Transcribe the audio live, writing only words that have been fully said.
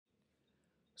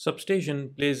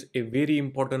Substation plays a very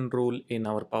important role in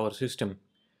our power system.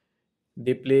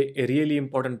 They play a really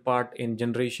important part in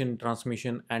generation,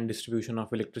 transmission, and distribution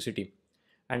of electricity.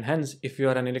 And hence, if you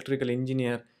are an electrical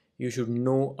engineer, you should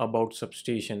know about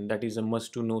substation. That is a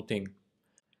must to know thing.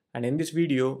 And in this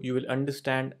video, you will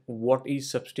understand what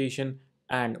is substation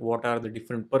and what are the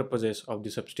different purposes of the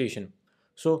substation.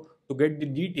 So, to get the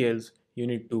details, you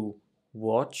need to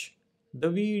watch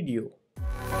the video.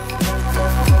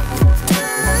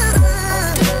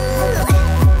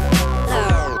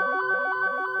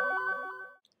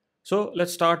 So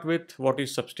let's start with what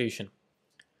is substation.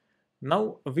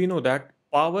 Now we know that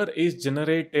power is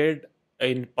generated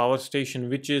in power station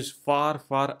which is far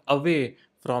away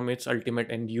from its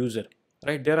ultimate end user,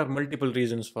 right? There are multiple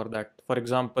reasons for that. For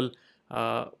example,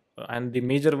 uh, and the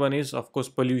major one is of course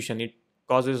pollution. It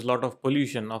causes a lot of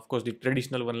pollution. Of course, the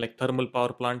traditional one like thermal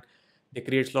power plant, they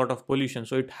creates a lot of pollution.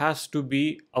 So it has to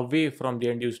be away from the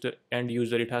end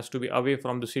user. It has to be away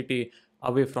from the city,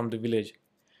 away from the village,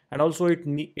 and also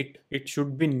it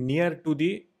should be near to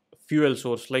the fuel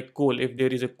source like coal. If there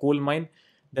is a coal mine,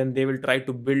 then they will try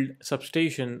to build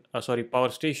power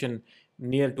station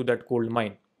near to that coal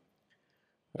mine,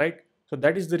 right? So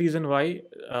that is the reason why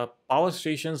power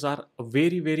stations are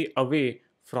very away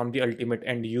from the ultimate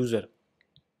end user.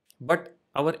 But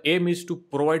our aim is to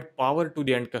provide power to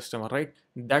the end customer, right?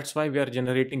 That's why we are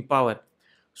generating power.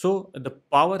 So the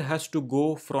power has to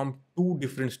go from two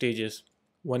different stages.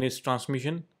 One is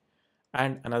transmission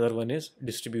and another one is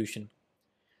distribution.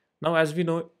 Now, as we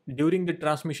know, during the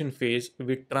transmission phase,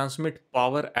 we transmit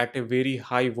power at a very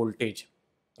high voltage,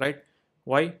 right?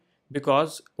 Why?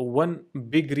 Because one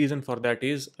big reason for that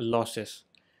is losses.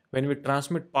 When we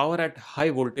transmit power at high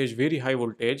voltage, very high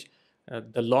voltage,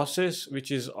 the losses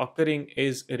which is occurring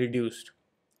is reduced,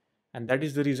 and that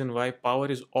is the reason why power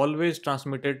is always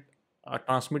transmitted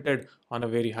on a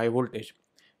very high voltage.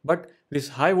 But this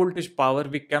high voltage power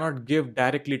we cannot give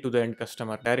directly to the end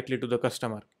customer, directly to the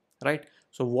customer, right?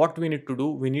 So what we need to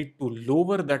do, we need to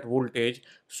lower that voltage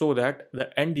so that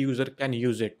the end user can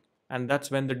use it, and that's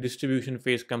when the distribution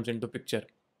phase comes into picture.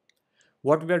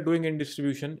 What we are doing in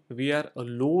distribution, we are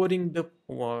lowering the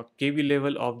kV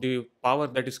level of the power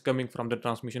that is coming from the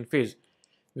transmission phase.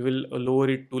 We will lower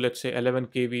it to, let's say, 11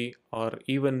 kV or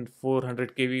even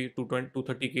 400 kV to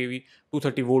 230 kV,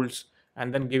 230 volts,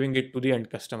 and then giving it to the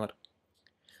end customer.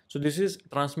 So this is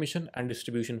transmission and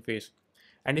distribution phase.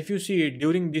 And if you see it,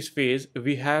 during this phase,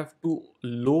 we have to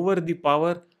lower the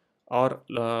power or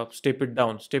step it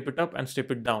down, step it up and step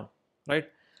it down, right?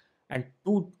 And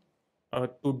to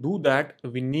do that,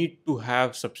 we need to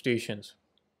have substations,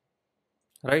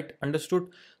 right? Understood?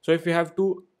 So if we have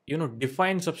to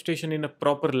define substation in a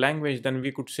proper language, then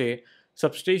we could say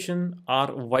substation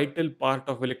are vital part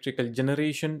of electrical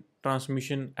generation,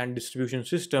 transmission and distribution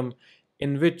system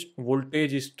in which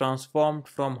voltage is transformed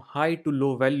from high to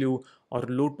low value or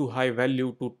low to high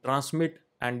value to transmit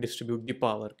and distribute the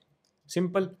power.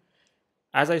 Simple.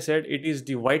 As I said, it is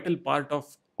the vital part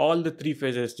of all the three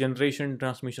phases: generation,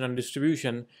 transmission and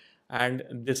distribution. And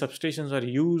the substations are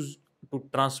used to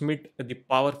transmit the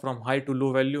power from high to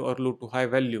low value or low to high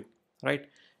value, right?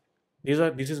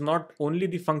 This is not only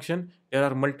the function, there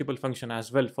are multiple function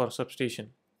as well for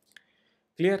substation.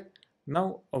 Clear?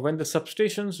 Now, when the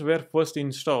substations were first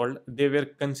installed, they were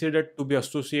considered to be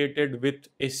associated with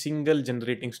a single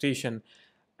generating station,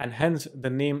 and hence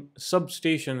the name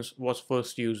substations was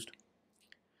first used.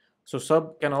 So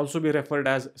sub can also be referred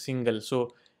as single.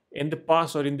 So in the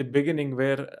past or in the beginning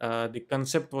where the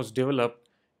concept was developed,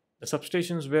 the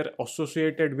substations were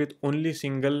associated with only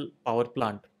single power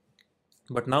plant.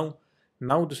 But now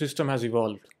the system has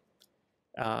evolved.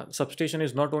 Substation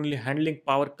is not only handling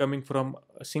power coming from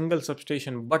a single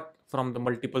substation but from the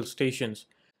multiple stations,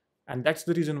 and that's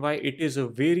the reason why it is a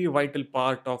very vital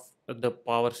part of the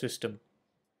power system,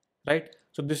 right?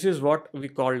 So this is what we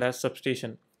called as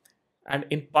substation. And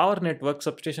in power network,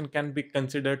 substation can be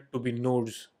considered to be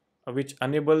nodes, which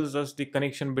enables us the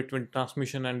connection between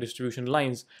transmission and distribution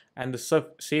lines and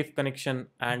the safe connection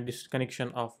and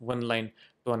disconnection of one line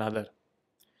to another.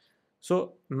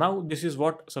 So now this is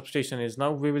what substation is.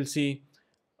 Now we will see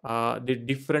the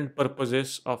different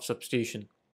purposes of substation.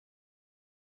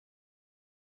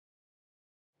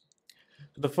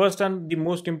 So the first and the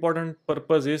most important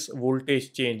purpose is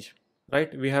voltage change,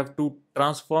 right? We have to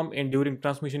transform in during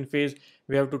transmission phase,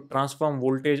 we have to transform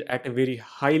voltage at a very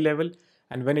high level,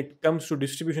 and when it comes to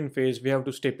distribution phase, we have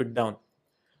to step it down.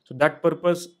 So that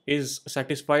purpose is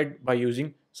satisfied by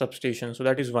using substation. So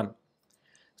that is one.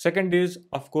 Second is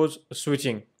of course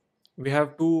switching.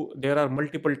 There are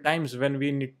multiple times when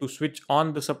we need to switch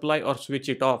on the supply or switch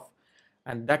it off,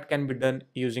 and that can be done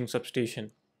using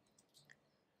substation.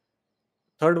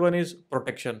 Third one is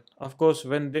protection. Of course,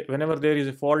 whenever there is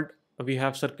a fault, we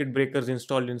have circuit breakers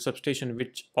installed in substation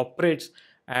which operates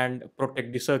and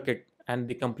protect the circuit and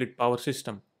the complete power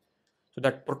system. So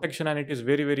that protection, and it is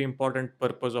very very important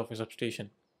purpose of a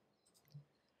substation.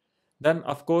 Then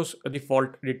of course the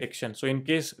fault detection. So in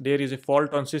case there is a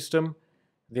fault on system,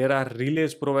 there are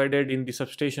relays provided in the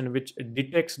substation which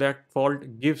detects that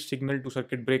fault, gives signal to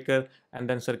circuit breaker, and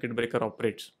then circuit breaker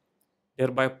operates,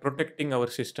 thereby protecting our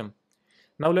system.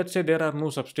 Now let's say there are no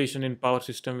substation in power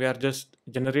system, we are just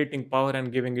generating power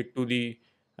and giving it to the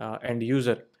end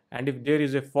user, and if there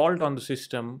is a fault on the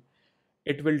system,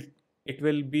 it will it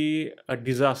will be a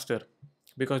disaster,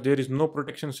 because there is no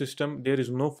protection system, there is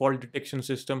no fault detection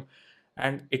system,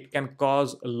 and it can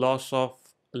cause a loss of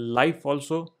life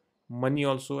also, money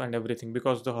also, and everything,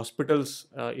 because the hospitals,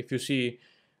 if you see,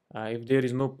 if there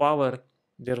is no power,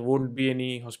 there won't be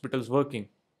any hospitals working,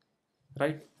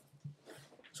 right?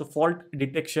 So fault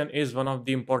detection is one of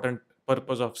the important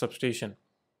purpose of substation.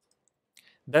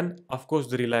 Then of course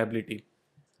the reliability.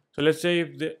 So let's say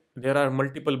if there are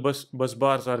multiple bus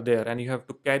bars are there, and you have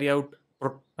to carry out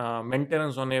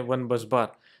maintenance on a one bus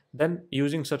bar, then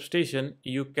using substation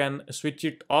you can switch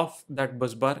it off that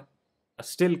bus bar,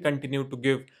 still continue to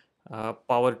give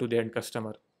power to the end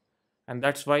customer. And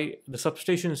that's why the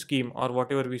substation scheme, or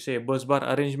whatever we say, bus bar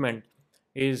arrangement,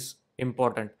 is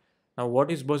important. Now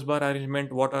what is bus bar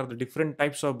arrangement, what are the different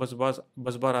types of bus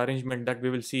bar arrangement, that we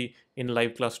will see in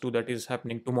live class 2 that is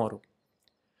happening tomorrow.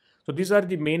 So these are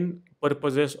the main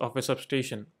purposes of a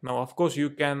substation. Now of course you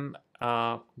can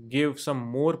give some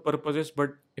more purposes,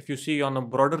 but if you see on a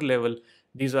broader level,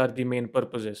 these are the main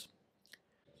purposes.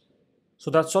 So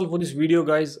that's all for this video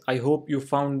guys. I hope you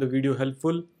found the video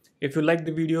helpful. If you like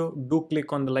the video, do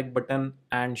click on the like button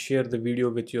and share the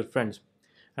video with your friends.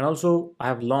 And also I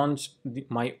have launched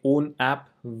my own app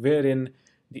wherein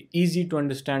the easy to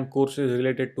understand courses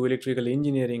related to electrical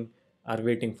engineering are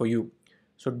waiting for you.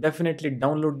 So definitely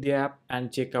download the app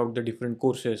and check out the different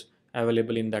courses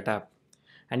available in that app.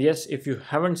 And yes, if you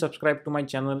haven't subscribed to my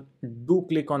channel, do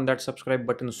click on that subscribe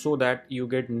button so that you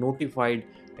get notified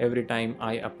every time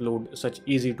I upload such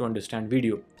easy to understand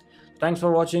video. Thanks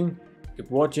for watching.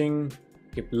 Keep watching,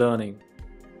 keep learning.